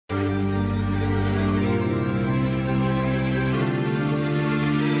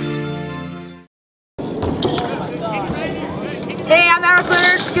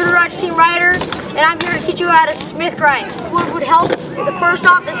team rider, and I'm here to teach you how to smith grind. What would help, the first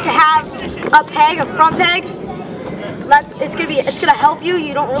off, is to have a peg, a front peg. It's gonna help you.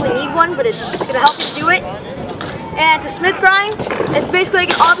 You don't really need one, but it's gonna help you do it. And to smith grind, it's basically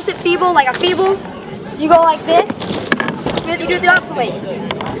like an opposite feeble, like a feeble. You go like this. Smith, you do it the opposite way.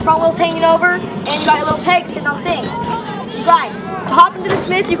 Your front wheel's hanging over, and you got your little peg sitting on the thing. You grind. To hop into the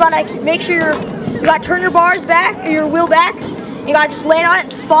smith, you gotta make sure you gotta turn your bars back, or your wheel back. You gotta just land on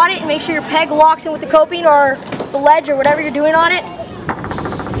it and spot it, and make sure your peg locks in with the coping or the ledge or whatever you're doing on it.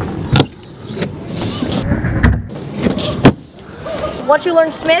 Once you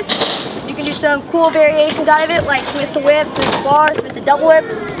learn smith, you can do some cool variations out of it, like smith to whip, smith to bar, smith to double whip,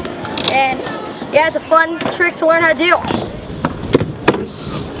 and yeah, it's a fun trick to learn how to do.